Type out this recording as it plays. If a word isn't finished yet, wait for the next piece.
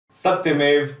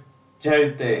Satyamev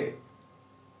Jayate.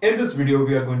 In this video,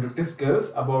 we are going to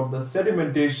discuss about the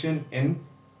sedimentation in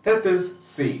Tethys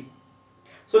Sea.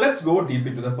 So let's go deep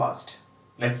into the past.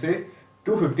 Let's say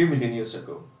 250 million years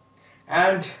ago.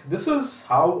 And this is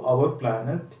how our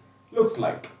planet looks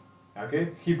like. Okay,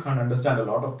 you can't understand a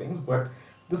lot of things, but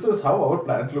this is how our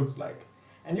planet looks like.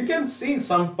 And you can see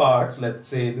some parts. Let's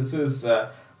say this is,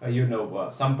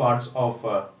 some parts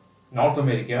of North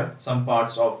America, some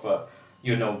parts of,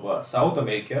 South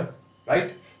America,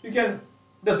 right? You can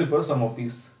decipher some of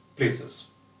these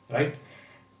places, right?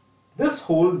 This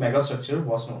whole megastructure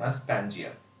was known as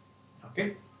Pangea.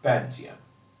 Okay, Pangea.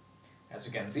 As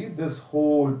you can see, this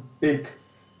whole big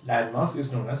landmass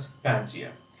is known as Pangea,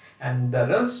 and the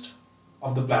rest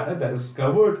of the planet that is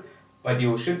covered by the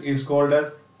ocean is called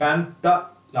as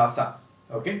Panthalassa.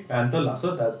 Okay,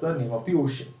 Panthalassa, that's the name of the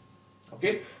ocean.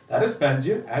 Okay, that is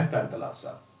Pangea and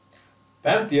Panthalassa.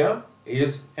 Panthea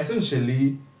is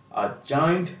essentially a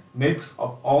giant mix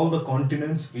of all the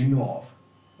continents we know of.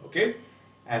 Okay,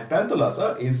 and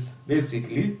Panthalassa is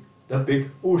basically the big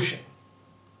ocean.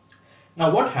 Now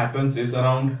what happens is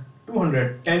around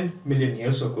 210 million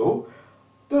years ago,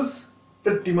 this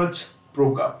pretty much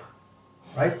broke up,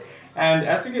 right? And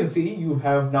as you can see, you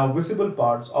have now visible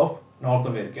parts of North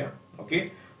America,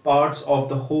 okay, parts of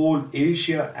the whole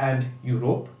Asia and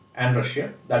Europe and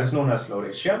Russia, that is known as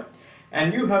Laurasia,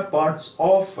 and you have parts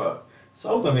of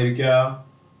South America,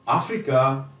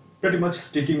 Africa, pretty much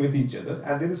sticking with each other,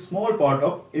 and there is a small part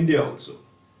of India also,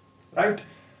 right?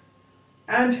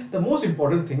 And the most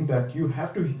important thing that you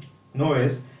have to know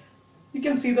is, you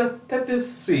can see the Tethys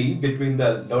Sea between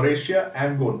the Laurasia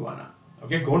and Gondwana.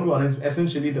 Okay, Gondwana is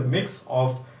essentially the mix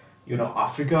of,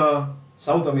 Africa,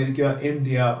 South America,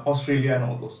 India, Australia, and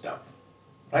all those stuff,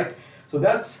 right? So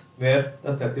that's where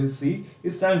the Tethys Sea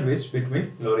is sandwiched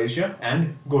between Laurasia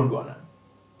and Gondwana.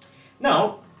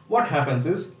 Now, what happens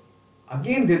is,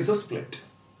 again there is a split,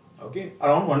 okay,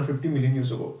 around 150 million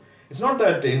years ago. It's not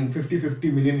that in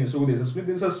 50 million years ago there's a split,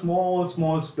 there's a small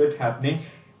split happening.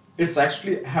 It's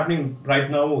actually happening right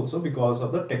now also because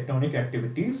of the tectonic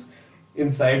activities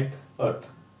inside Earth.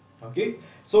 Okay,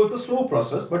 so it's a slow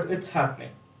process, but it's happening.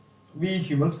 We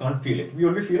humans can't feel it. We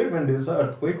only feel it when there is an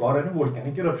earthquake or a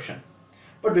volcanic eruption.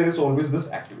 But there is always this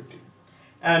activity.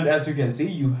 And as you can see,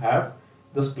 you have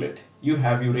the split. You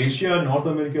have Eurasia, North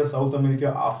America, South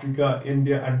America, Africa,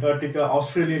 India, Antarctica,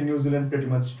 Australia, New Zealand, pretty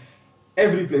much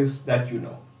every place that you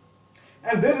know.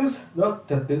 And there is the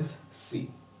Tethys Sea,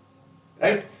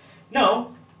 right?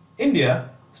 Now,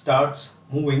 India starts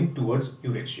moving towards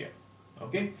Eurasia,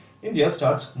 okay? India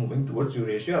starts moving towards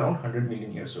Eurasia around 100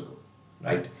 million years ago,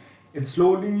 right? It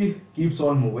slowly keeps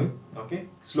on moving, okay?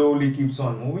 Slowly keeps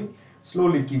on moving,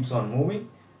 slowly keeps on moving.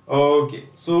 Okay,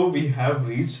 so we have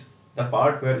reached the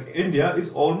part where India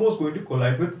is almost going to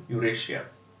collide with Eurasia.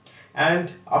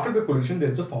 And after the collision, there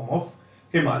is a form of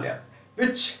Himalayas,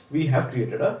 which we have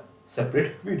created a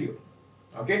separate video.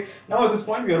 Okay, now at this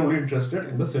point we are only interested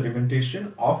in the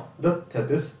sedimentation of the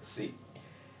Tethys Sea.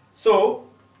 So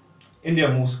India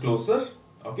moves closer,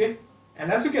 okay,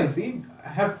 and as you can see, I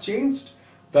have changed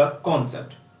the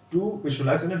concept to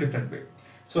visualize in a different way.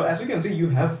 So as you can see, you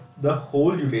have the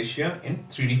whole Eurasia in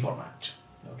 3D format,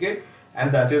 okay,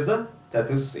 and that is the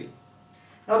Tethys Sea.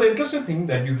 Now the interesting thing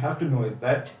that you have to know is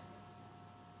that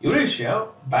Eurasia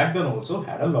back then also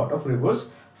had a lot of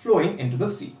rivers flowing into the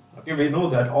sea. Okay, we know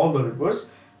that all the rivers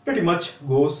pretty much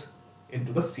goes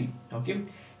into the sea. Okay,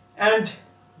 and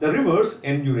the rivers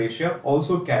in Eurasia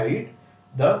also carried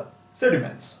the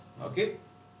sediments. Okay,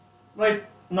 right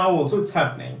now also it's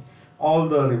happening. All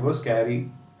the rivers carry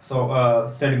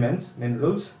sediments,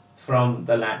 minerals from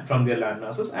the land, from their land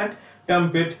masses, and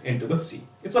dump it into the sea.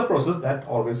 It's a process that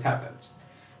always happens.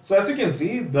 So as you can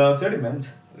see, the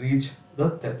sediments reach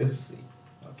the Tethys Sea.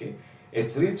 Okay,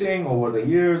 it's reaching over the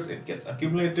years, it gets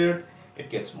accumulated, it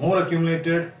gets more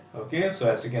accumulated. Okay, so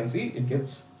as you can see, it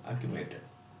gets accumulated.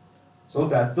 So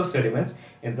that's the sediments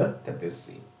in the Tethys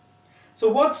Sea.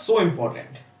 So what's so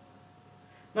important?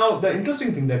 Now the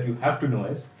interesting thing that you have to know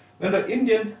is, when the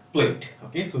Indian plate,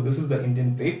 okay, so this is the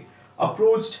Indian plate,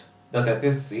 approached the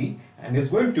Tethys Sea and is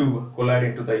going to collide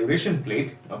into the Eurasian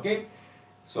plate. Okay,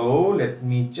 so let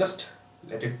me just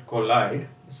let it collide.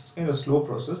 It's kind of a slow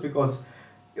process because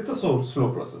it's a slow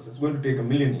process. It's going to take a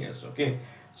million years. Okay,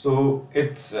 so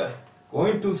it's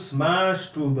going to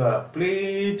smash to the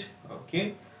plate.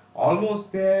 Okay,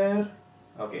 almost there.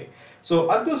 Okay,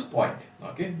 so at this point,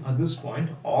 okay, at this point,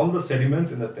 all the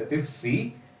sediments in the Tethys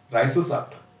Sea rises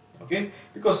up. Okay,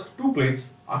 because two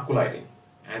plates are colliding,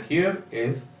 and here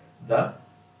is the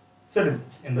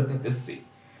sediments in the Tethys Sea.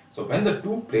 So when the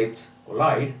two plates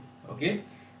collide, okay,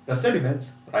 the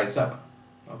sediments rise up.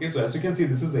 Okay, so as you can see,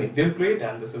 this is the Indian plate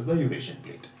and this is the Eurasian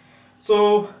plate.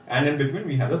 So, and in between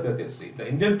we have the Tethys Sea. The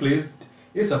Indian plate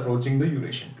is approaching the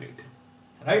Eurasian plate,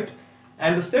 right?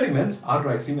 And the sediments are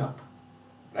rising up,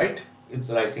 right? It's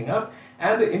rising up,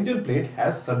 and the Indian plate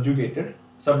has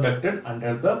subducted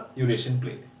under the Eurasian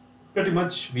plate. Pretty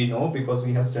much we know because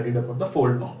we have studied about the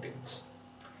fold mountains.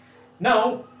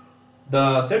 Now,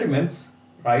 the sediments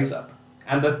rise up,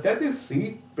 and the Tethys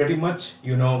Sea pretty much,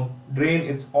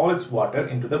 drain all its water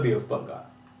into the Bay of Bengal.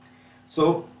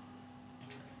 So,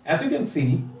 as you can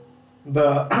see,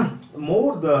 the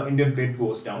more the Indian plate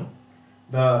goes down,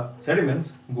 the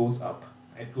sediments goes up.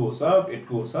 It goes up, it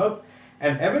goes up,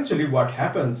 and eventually what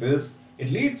happens is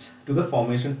it leads to the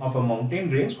formation of a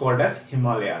mountain range called as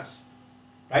Himalayas,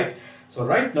 right? So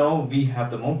right now we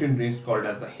have the mountain range called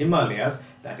as the Himalayas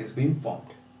that is being formed.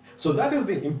 So that is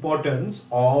the importance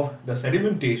of the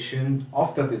sedimentation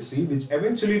of the Tethys Sea, which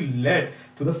eventually led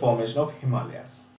to the formation of Himalayas.